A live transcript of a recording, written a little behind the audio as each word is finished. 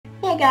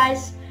Hey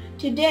guys,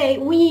 today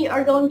we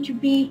are going to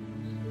be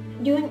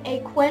doing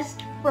a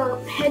quest for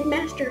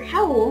Headmaster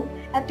Howell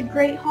at the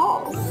Great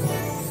Hall.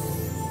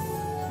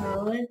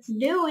 So let's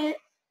do it.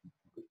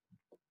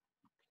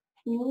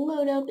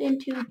 Load up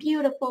into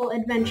beautiful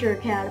Adventure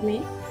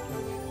Academy.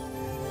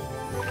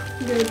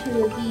 Go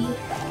to the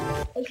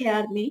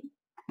Academy.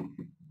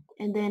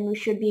 And then we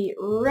should be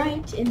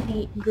right in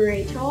the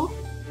Great Hall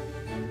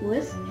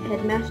with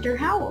Headmaster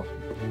Howell.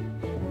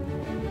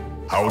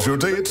 How's your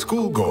day at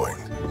school going?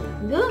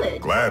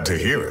 Good. Glad to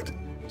hear it.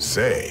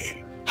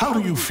 Say, how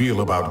do you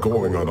feel about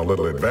going on a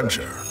little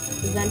adventure?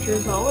 Adventure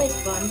is always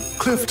fun.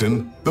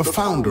 Clifton, the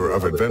founder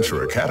of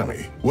Adventure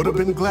Academy, would have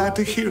been glad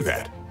to hear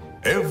that.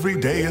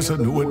 Every day is a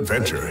new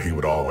adventure, he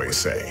would always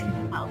say.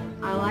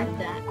 I like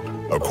that.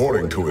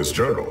 According to his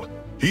journal,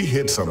 he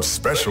hid some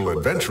special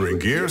adventuring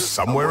gear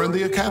somewhere in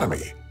the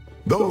academy.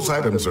 Those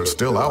items are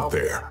still out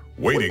there,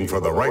 waiting for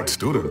the right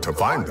student to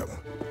find them.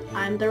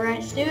 I'm the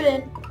right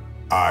student.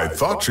 I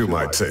thought you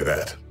might say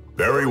that.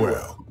 Very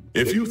well.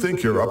 If you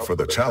think you're up for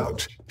the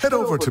challenge, head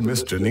over to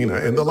Miss Janina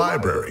in the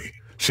library.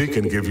 She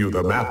can give you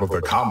the map of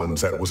the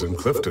commons that was in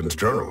Clifton's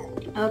journal.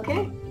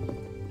 Okay.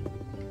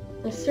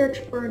 The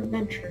search for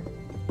adventure.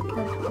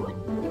 Part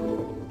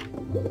 1.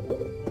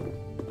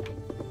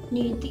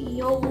 Need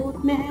the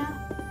old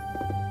map.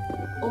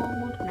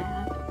 Old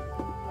map.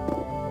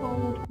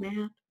 Old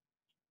map.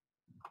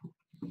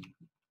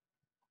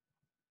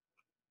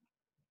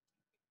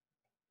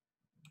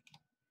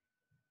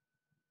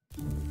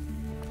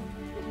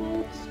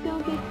 Let's go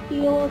get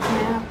the old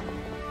map.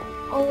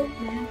 Old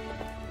map.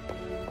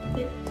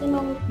 It's an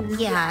old map.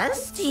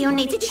 Yes? Do you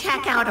need to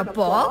check out a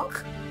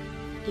book?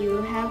 Do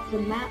you have the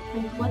map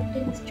from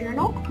Clifton's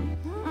journal?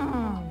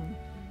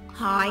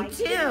 I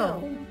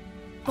do.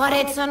 But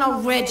it's an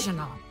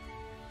original.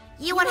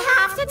 You would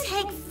have to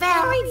take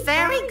very,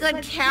 very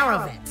good care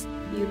of it.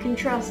 You can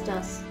trust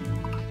us.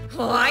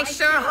 Well, I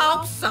sure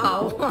hope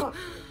so.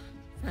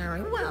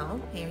 Very well,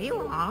 here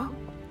you are.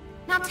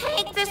 Now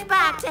take this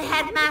back to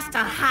Headmaster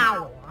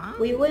Howell.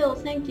 We will,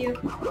 thank you.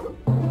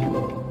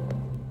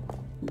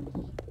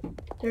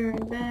 Turn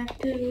back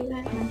to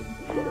Headmaster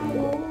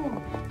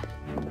Howell.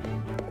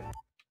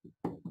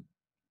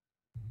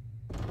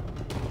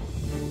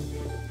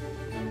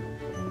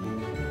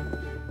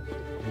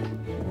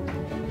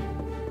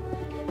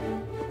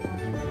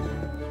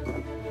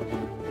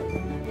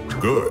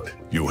 Good.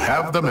 You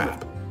have the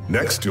map.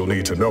 Next, you'll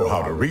need to know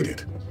how to read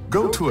it.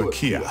 Go to a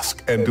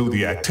kiosk and do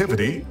the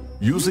activity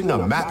using a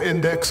map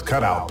index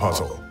cutout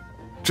puzzle.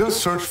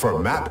 Just search for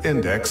map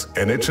index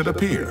and it should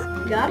appear.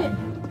 Got it.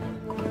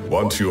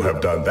 Once you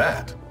have done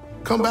that,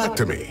 come back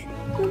to me.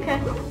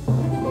 Okay.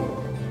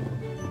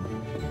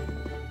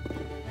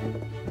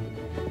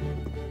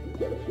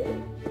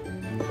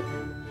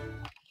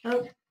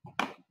 Oh,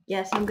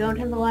 yes, I'm going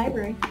to the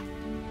library.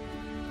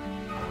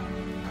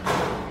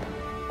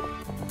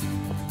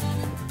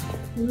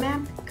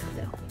 Map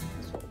cutout.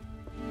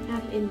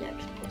 Map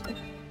index puzzle.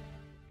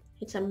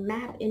 It's a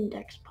map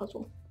index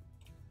puzzle.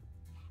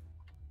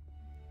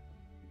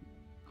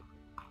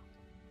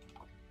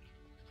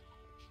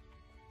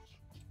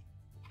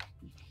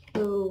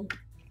 So,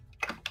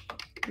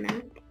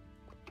 map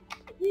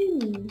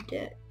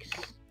index.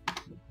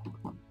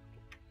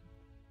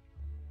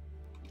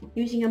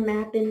 Using a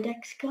map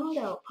index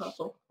cutout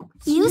puzzle.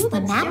 Use the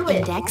Let's map do it.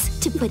 index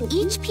to put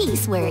each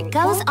piece where it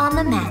goes on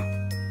the map.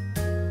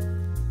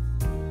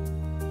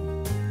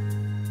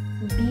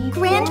 B4?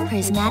 Grand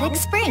Prismatic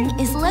Spring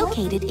is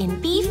located in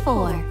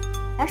B4.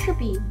 That should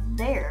be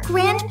there.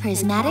 Grand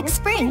Prismatic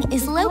Spring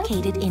is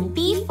located in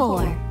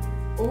B4.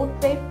 Old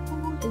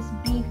Faithful is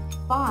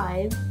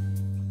B5.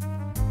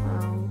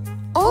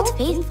 Old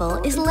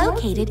Faithful is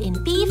located in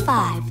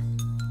B5.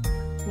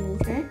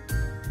 Okay.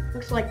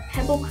 Looks like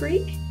Pebble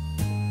Creek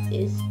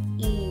is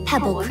E1.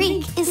 Pebble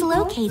Creek is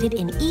located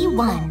in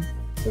E1.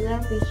 So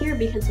that'll be here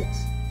because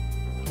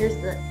there's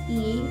the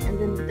E and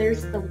then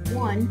there's the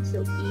 1,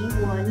 so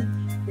E1,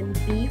 then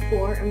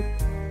B4 and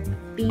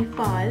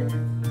B5.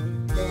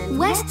 Then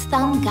West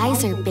Thumb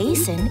Geyser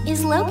Basin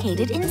is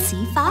located in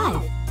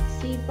C5.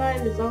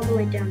 C5 is all the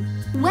way down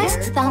here.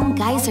 West Thumb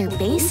Geyser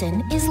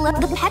Basin is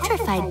the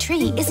Petrified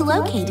Tree is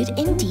located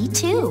in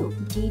D2.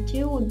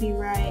 D2 would be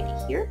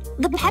right here.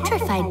 The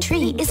Petrified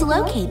Tree is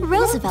located.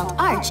 Roosevelt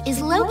Arch is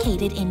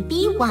located in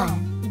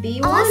B1.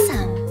 B1?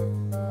 Awesome!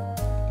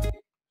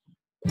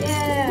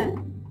 Yeah!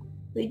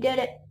 We did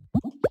it.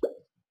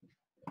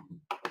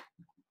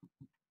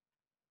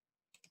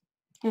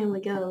 And we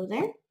go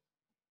there.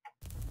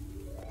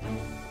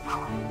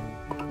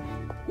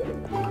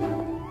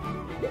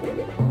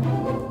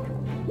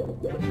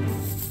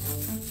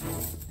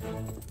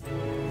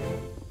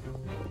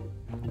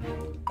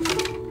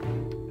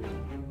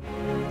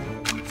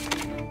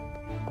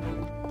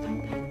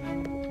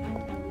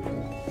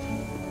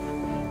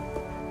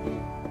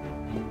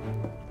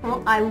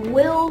 Well, I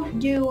will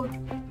do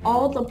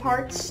all the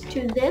parts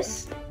to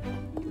this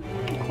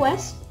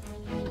quest,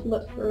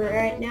 but for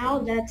right now,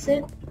 that's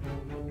it.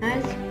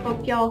 Guys,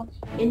 hope y'all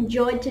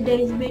enjoyed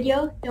today's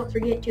video, don't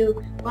forget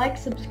to like,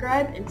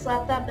 subscribe, and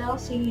slap that bell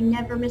so you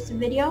never miss a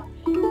video.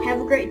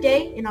 Have a great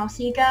day, and I'll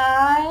see you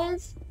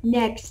guys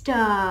next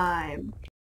time.